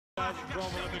2012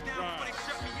 Olympic trials.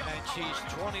 And she's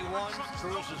 21,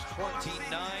 Cruz is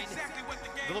 29.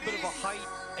 A little bit of a height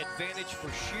advantage for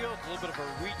Shields, a little bit of a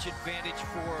reach advantage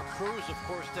for Cruz. Of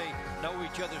course, they know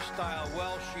each other's style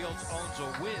well. Shields owns a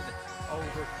win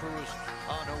over Cruz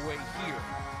on her way here.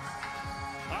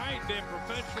 All right, their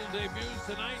professional debuts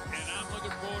tonight, and I'm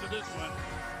looking forward to this one.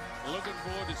 Looking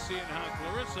forward to seeing how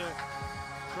Claressa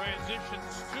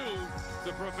transitions to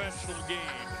the professional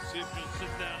game. See if she'll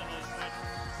sit down on those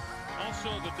punches. Also,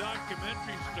 the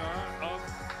documentary star of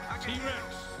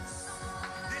T-Rex.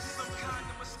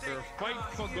 Their fight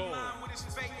for gold.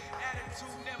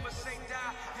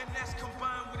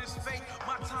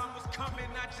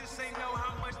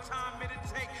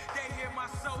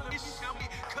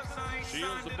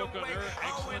 Shields, the book on her,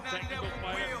 excellent technical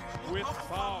fighter with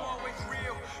power. For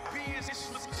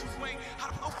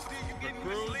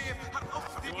Cruz,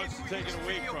 he wants to take it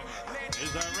away from her.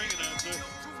 Is our ring announcer.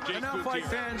 And now, fight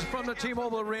fans, from the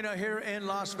T-Mobile Arena here in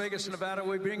Las Vegas, Nevada,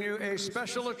 we bring you a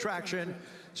special attraction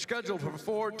scheduled for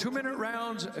 4 2-minute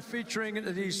rounds featuring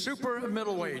the super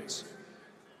middleweights.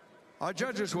 Our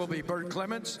judges will be Bert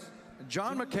Clements,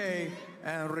 John McKay,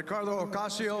 and Ricardo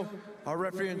Ocasio. Our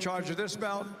referee in charge of this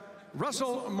bout,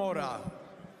 Russell Mora.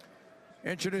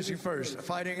 Introducing first,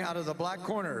 fighting out of the black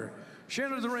corner. She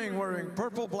entered the ring wearing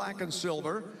purple, black, and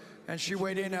silver, and she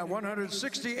weighed in at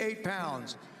 168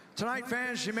 pounds. Tonight,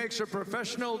 fans, she makes her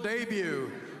professional debut.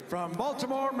 From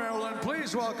Baltimore, Maryland,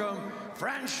 please welcome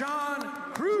Franchon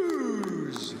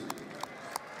Cruz.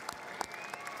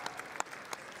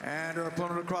 And her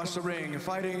opponent across the ring,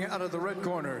 fighting out of the red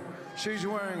corner. She's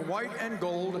wearing white and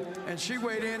gold, and she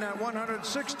weighed in at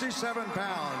 167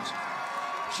 pounds.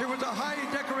 She was a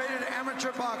highly decorated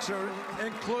amateur boxer,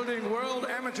 including world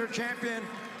amateur champion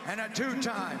and a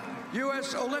 2-time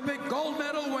U.S. Olympic gold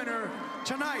medal winner.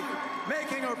 Tonight,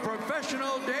 making her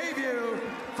professional debut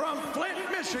from Flint,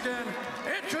 Michigan,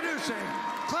 introducing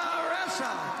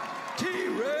Claressa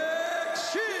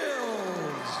T-Rex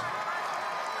Shields.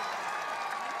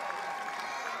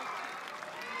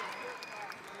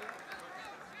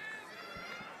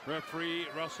 Referee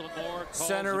Russell Moore calls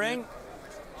center ring.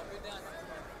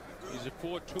 These are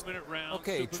 4 2-minute rounds.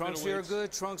 Okay, trunks here are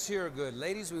good, trunks here are good.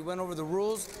 Ladies, we went over the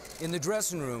rules in the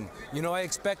dressing room. You know I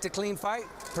expect a clean fight.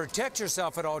 Protect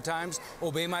yourself at all times.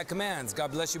 Obey my commands.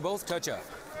 God bless you both. Touch up.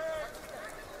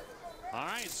 All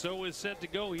right, so we're set to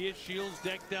go here. Shields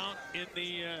decked out in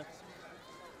the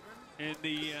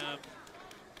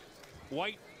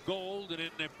white, gold, and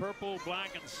in the purple,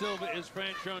 black, and silver is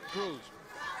Franchon Cruz.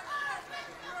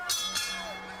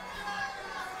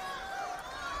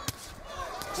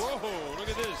 Whoa,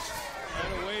 look at this.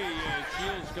 Right away,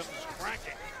 Shields comes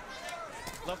cracking.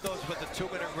 Love those with the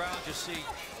 2-minute round. You see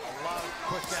a lot of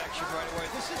quick action right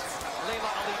away. This is Layla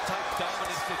Ali type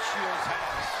dominance that Shields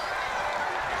has.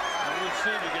 And we'll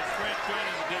see because Franchon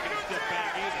isn't taking a step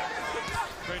back either.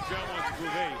 Franchon wants to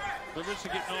prove, hey,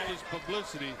 Claressa getting all this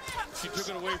publicity. She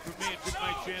took it away from me and took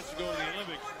my chance to go to the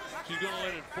Olympics. She's going to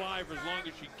let it fly for as long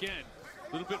as she can.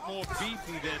 A little bit more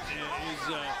beefy than is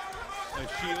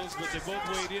Shields, but they both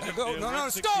weighed in at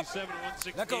 167 and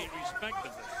 168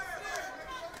 respectively.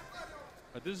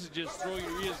 But this is just throw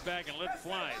your ears back and let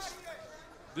fly.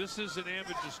 This is an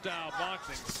amateur style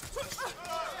boxing.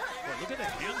 Well, look at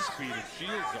the hand speed of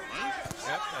Shields, though, huh?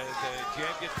 Yep, the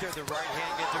jab gets there, the right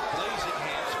hand gets there, blazing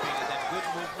hand speed, and then good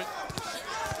movement.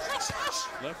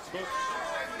 Left hook.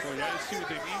 Boy, I see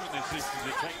what they mean when they say she's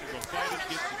a technical fighter.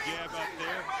 Gets the jab out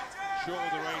there. Short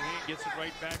with the right hand, gets it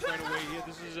right back right away here.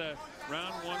 This is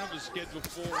round 1 of the scheduled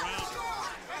 4 rounds.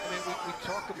 I mean, we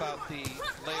talk about the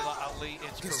Layla Ali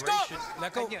inspiration.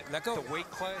 Let go, let go. The weight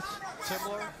class,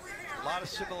 similar. A lot of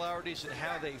similarities in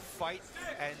how they fight.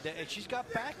 And she's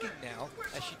got backing now,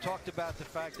 as she talked about the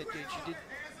fact that she didn't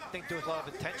think there was a lot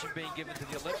of attention being given to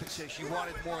the Olympics. So she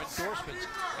wanted more endorsements,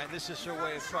 and this is her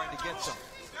way of trying to get some.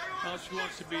 Well, she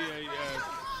wants to be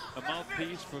a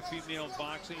mouthpiece for female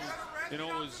boxing. You know,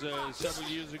 it was several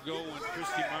years ago when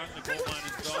Christy Martin, the gold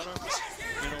miner's daughter,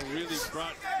 you know, really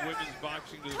brought women's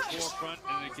boxing to the forefront,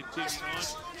 and it continued on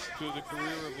to the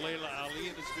career of Layla Ali,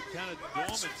 and it's been kind of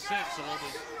dormant since, although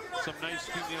there's some nice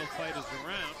female fighters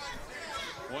around.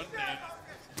 One,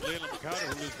 Layla Mercado,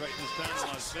 who lives right in this town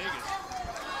in Las Vegas.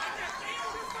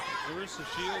 Claressa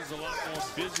Shields a lot more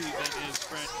busy than is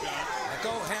Franchon. Let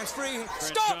go, hands free. Franchon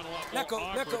Stop! A lot Let go,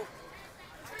 more let go.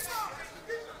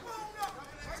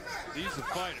 These are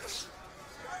fighters.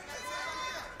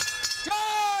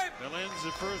 Time! That ends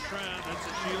the first round. That's a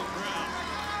Shield round.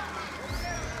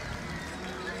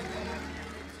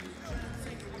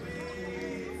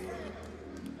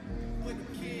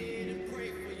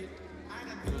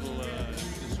 Little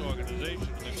disorganization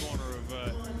in the corner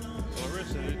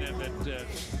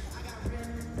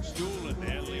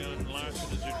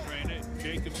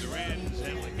Jacob Duran is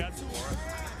handling guts for her.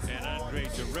 And Andre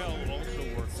Durrell also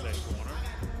works that corner.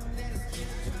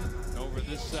 Over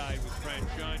this side with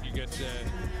Franchon, you got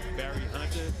Barry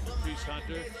Hunter, Patrice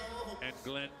Hunter, and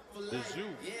Glenn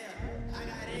Dezou.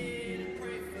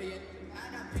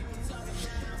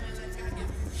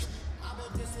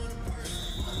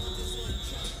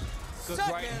 Good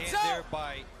right hand there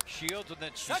by Shields, and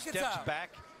then she steps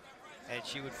back, and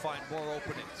she would find more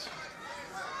openings.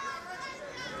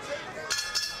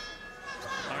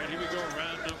 All right, here we go,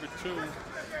 round number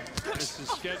 2. This is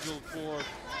scheduled for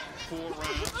 4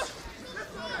 rounds.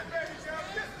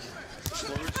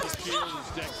 Claressa Shields is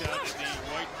decked out in the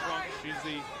white trunks. She's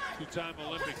the 2-time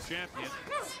Olympic champion.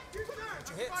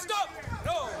 Stop!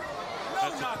 No!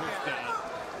 That's a push down.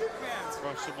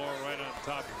 Cross Samoa right on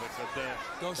top of it, but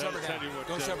don't shove her down.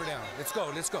 Don't shove her down. Let's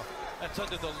go. Let's go. That's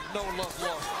under the no love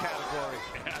lost category.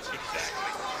 Yes, exactly.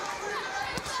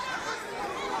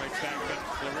 Right back at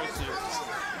Claressa,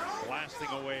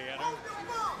 blasting away at her.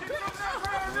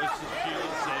 Claressa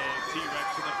Shields, T-Rex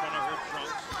in the front of her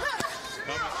trunks.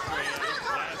 Coming straight at her,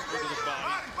 blast her to the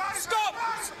body. Stop!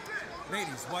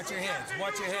 Ladies, watch your heads.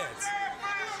 Watch your heads.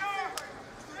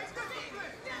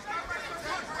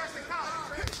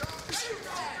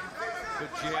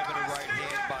 Good jab and a right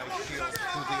hand by Shields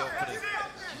through the opening.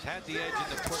 She's had the edge in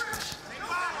the quickness.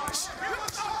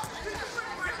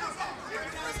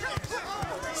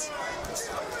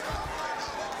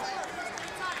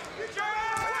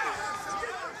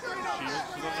 Shields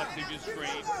to the left of your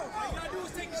screen.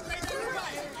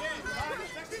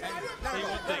 Hey,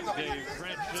 one thing, Dave,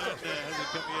 Franchon hasn't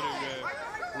come here to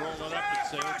roll it up and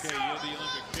say, okay, you're the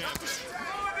Olympic champion.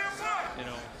 You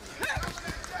know,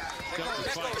 come to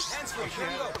fight. She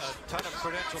had a ton of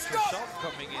credentials herself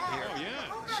coming in here. Oh,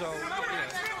 yeah. So,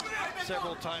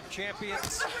 several-time champion,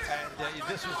 and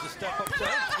this was the step up. So, you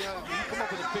come up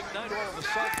with a big night, all of a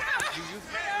sudden, you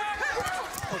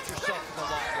put yourself in the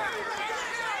limelight.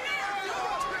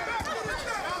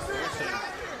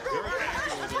 Very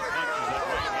accurate with those punches. That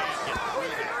right hand gets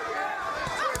through there.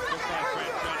 Looks like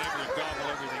Franchon able to gobble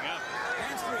everything up.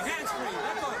 Hands free, hands free.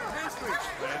 Let go, hands free.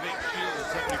 But I think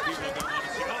Shields, so many people are going to want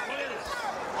to see. Oh, look at this.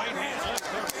 Right hand, left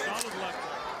hook, solid left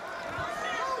hook.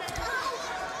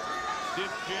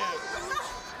 Stiff jab.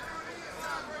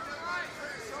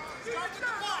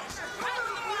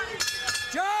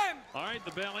 Time! All right,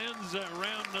 the bell ends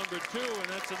round number 2, and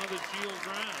that's another Shields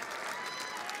round.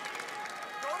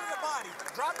 Go to the body.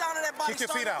 Drop down to that body, Kick your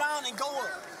start feet out. down, and go up.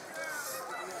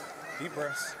 Deep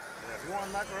breaths. If you want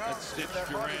to knock her out, That's stiff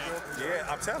Duran.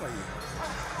 Yeah, I'm telling you.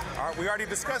 All right, we already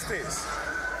discussed this.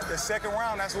 The second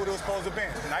round, that's what it was supposed to be.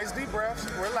 Nice deep breaths,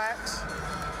 relax.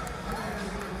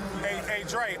 Hey,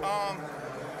 Dre,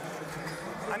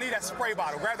 I need that spray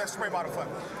bottle. Grab that spray bottle for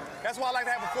me. That's why I like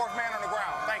to have a 4th man on the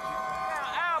ground. Thank you.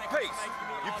 Our pace.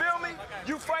 You feel me?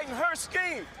 You fighting her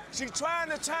scheme. She trying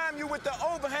to time you with the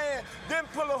overhand, then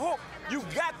pull a hook. You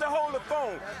got to hold the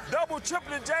phone. Double,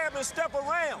 triple the jab and step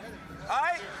around. All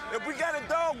right? If we got a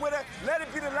dog with her, let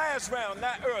it be the last round,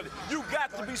 not early. You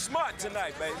got to be smart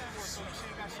tonight, baby.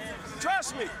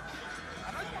 Trust me.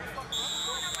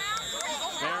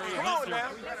 Barry Come on Hunter.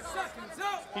 now.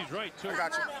 He's right, too. I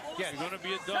got you. Yeah, you're going to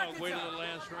be a dog. Wait till the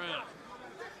last round.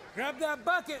 Grab that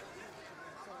bucket.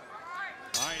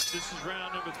 All right, this is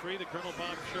round number 3. The Colonel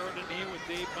Bob Sheridan here with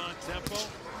Dave Bontempo.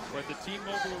 We're at the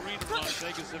T-Mobile Arena in Las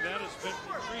Vegas, Nevada.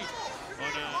 Special treat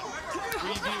on a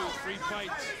preview of 3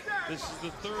 fights. This is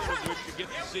the 3rd of which you get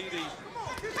to see the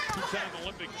 2-time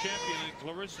Olympic champion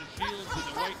Claressa Shields in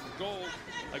the white and gold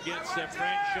against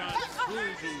Franchon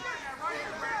Cruz, who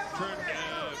turned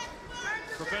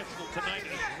professional tonight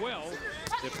as well.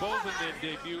 They're both in their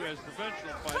debut as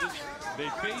professional fighters. They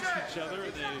faced each other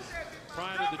in the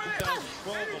prior to the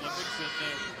 2012 Olympics,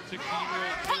 and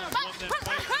 16-year-old Shields won that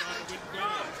fight and on to win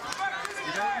gold.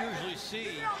 You don't usually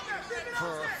see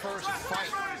for a first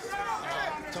fight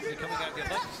somebody coming out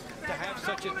there to have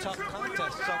such a tough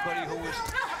contest, somebody who is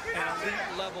an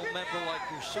elite level member like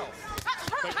yourself.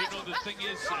 But you know, the thing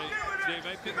is, Dave,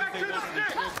 I think that they wanted to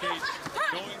showcase,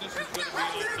 knowing this was going to be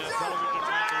on television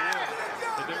around the world,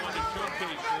 that they wanted to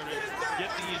showcase her to get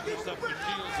the interest up for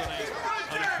Shields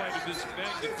on a fight of this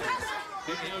magnitude.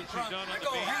 You know, she's done on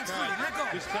the main card.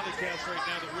 This telecast right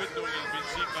now that we're doing has been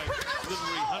seen by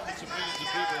literally hundreds of millions of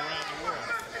people around the world.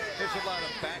 There's a lot of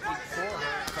backing for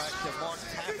her. In fact, Mark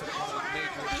Taffet, one of the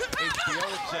major HBO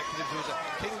executives, who was a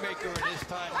kingmaker in his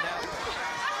time now,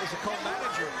 is a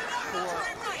co-manager for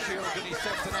Shields, and he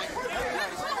said tonight,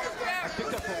 hey, I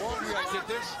picked up the laundry, I did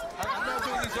this. I'm now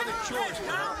doing these other chores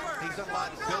for her. He's done a lot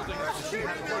of building her, so she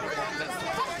had a lot of momentum.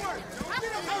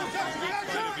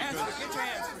 Get your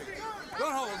hands free.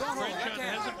 Don't hold. Franchon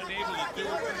hasn't been able to do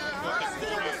what the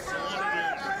corners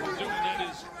wanted to do, and that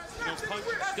is, punch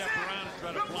and step around and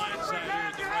try to blindside her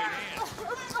with the right hand.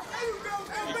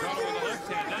 He got her with the left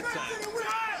hand that time.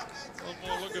 A little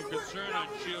more look of concern on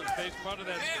Shields' face. Part of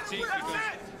that fatigue because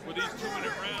with these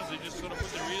 2-minute rounds, they just sort of put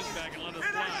their ears back and let her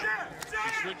fly. She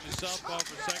switches southpaw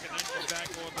for a second, then she's back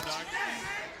orthodox.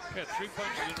 Got 3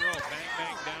 punches in a row. Bang,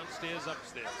 bang, downstairs,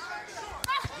 upstairs.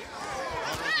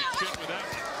 On the chin with that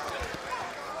one.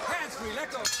 Hands free,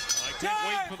 let go. I can't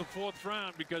wait for the 4th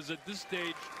round because at this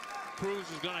stage, Cruz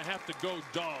is going to have to go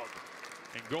dog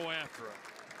and go after her.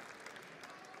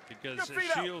 Because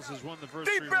Shields has won the first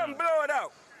 3 rounds. Deep breath and blow it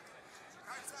out.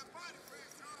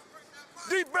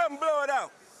 Deep breath and blow it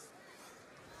out.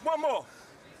 One more.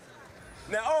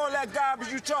 Now, all that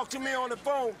garbage you talk to me on the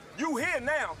phone, you here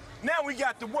now. Now we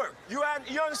got to work. You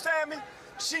understand me?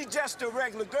 She just a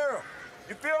regular girl.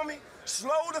 You feel me?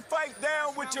 Slow the fight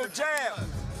down with your jab.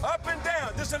 Up and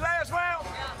down. This is the last round?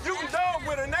 You can dog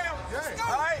with her now.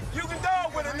 All right? You can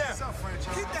dog with her now.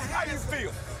 How you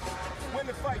feel when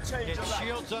the fight changes?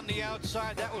 Shields on the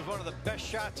outside. That was one of the best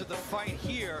shots of the fight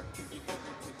here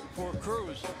for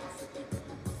Cruz.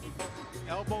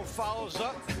 Elbow follows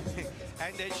up,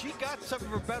 and then she got some of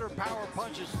her better power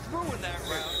punches through in that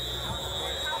round.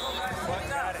 But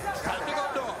time to go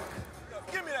dog.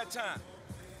 Give me that time.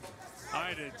 All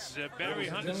right, it's Barry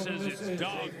Hunter says it's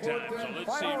dog time, so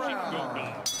let's see if she can go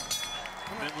dog.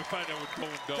 And then we find out what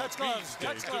going dog means.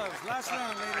 Touch gloves. Last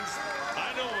round, ladies.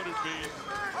 I know what it means.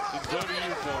 It's go to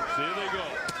you folks. Here they go.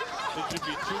 It should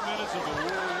be 2 minutes of a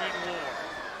whirlwind war.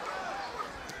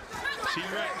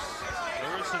 T-Rex,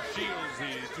 Claressa Shields,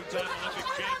 the 2-time Olympic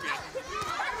champion.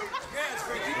 Hands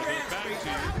free. Keep your hands Back free.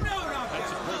 to you.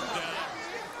 That's a push down.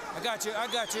 I got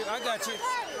you.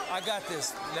 I got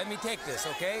this. Let me take this,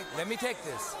 okay? Let me take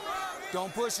this.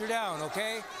 Don't push her down,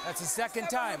 okay? That's the 2nd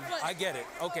time. I get it.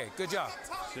 Okay, good job.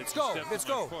 Let's go. Let's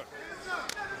go.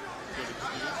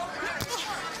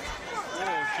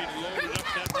 Oh, she loaded up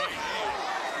that right hand.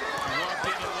 She walked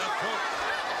in the left hook.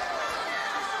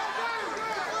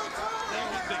 Now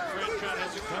one thing, Franchon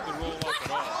hasn't come to roll up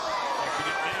at all. Like she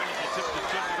didn't nail it, they tipped the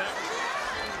chin with that one.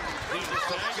 He's just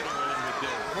diagonal a little bit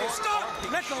there. Stop!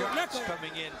 Let go, let go.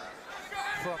 Coming in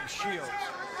from Shields.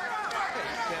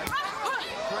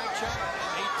 Franchon,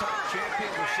 an 8-time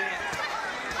champion, we're seeing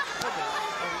the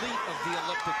elite of the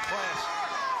Olympic class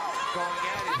going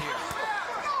at it here.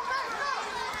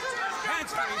 Hands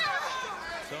free.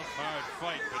 Tough, hard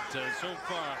fight, but so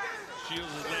far,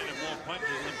 Shields has landed more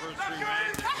punches in the first 3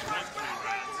 rounds than she's won 3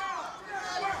 rounds.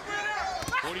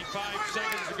 45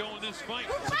 seconds to go in this fight.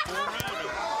 It's a 4-rounder.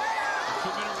 A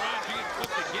 2-minute round, she gets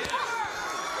flipped again.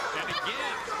 And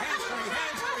again. Hands free.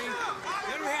 Hands free.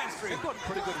 Get her hands free. They've got a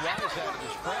pretty good rise out of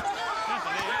this fight. Yes,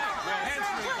 they have. Well, Hands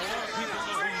free. a lot of people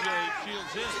know who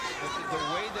Shields is. The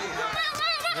way they have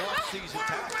launched these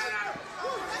attacks.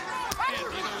 And,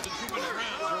 the 2-minute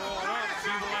rounds are all out.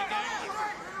 People like action.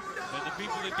 And the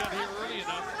people that got here early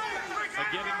enough are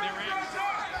getting their action.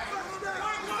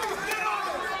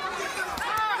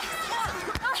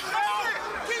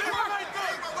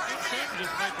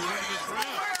 Just might be winning this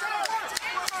round.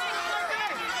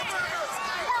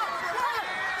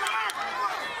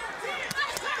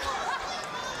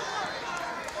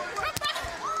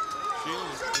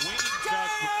 Shields winging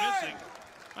shots but missing.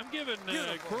 I'm giving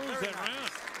Cruz that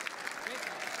round.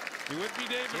 You with me,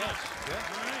 David? Yes. Yeah.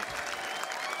 All right.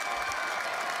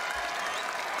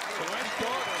 So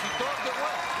She thought it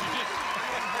well.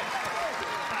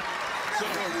 So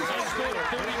let's go to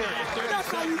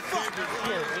 39-37 favor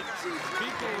Shields.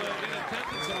 People in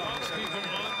attendance, a lot of people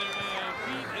on their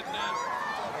feet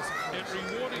and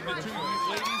rewarding the 2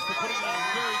 ladies for putting on a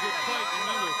very good fight.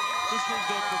 Remember, this was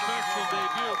their professional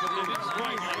debut, but they didn't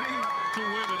fight like 2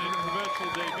 women in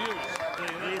professional debuts.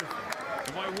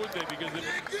 And why would they? Because they're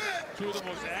 2 of the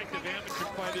most active amateur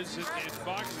fighters in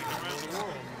boxing around the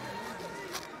world.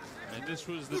 And this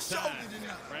was the time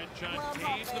Franchon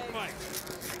came to fight.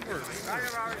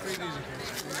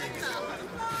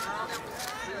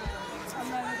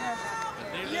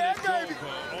 Yeah, baby.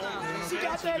 She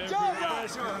got that job right.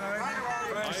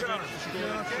 Ivan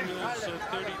scored Shields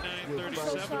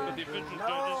 39-37, but the official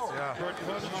judges, Bert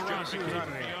Cousins, John McCabe from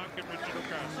New York, and Richard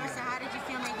O'Connor. So how did you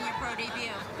feel making your pro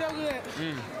debut? Feel good.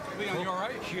 You all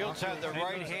right? Shields had the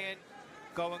right hand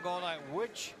going all night,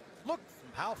 which, look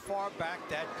how far back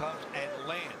that comes and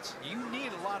lands. You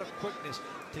need a lot of quickness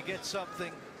to get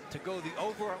something to go the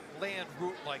overland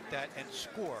route like that and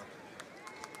score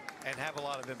and have a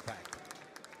lot of impact.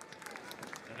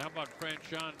 And how about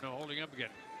Franchon holding up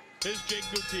again? Here's Jake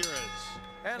Gutierrez.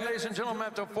 And ladies and gentlemen,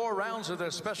 after 4 rounds of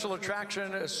this special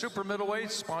attraction, super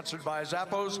middleweight, sponsored by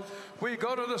Zappos, we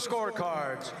go to the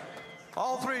scorecards.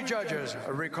 All 3 judges,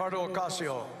 Ricardo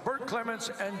Ocasio, Bert Clements,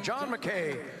 and John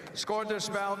McKay, scored this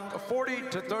bout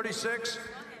 40-36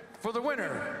 for the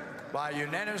winner by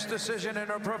unanimous decision in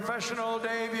her professional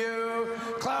debut,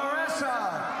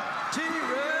 Claressa Shields.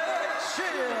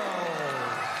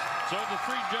 So the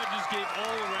 3 judges gave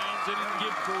all the rounds. They didn't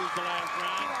give Cruz the last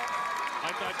round. I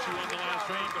thought she won the last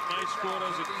round, but my score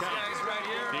doesn't count. Right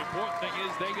here. The important thing is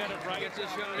they got it right. Get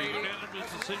this young A lady. unanimous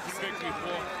decision victory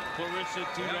for Claressa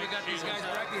we got these guys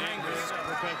right behind her us.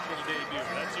 professional debut.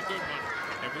 That's a good one.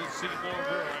 And we'll see more of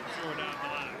her, I'm sure, down the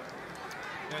line.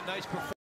 Yeah, nice performance.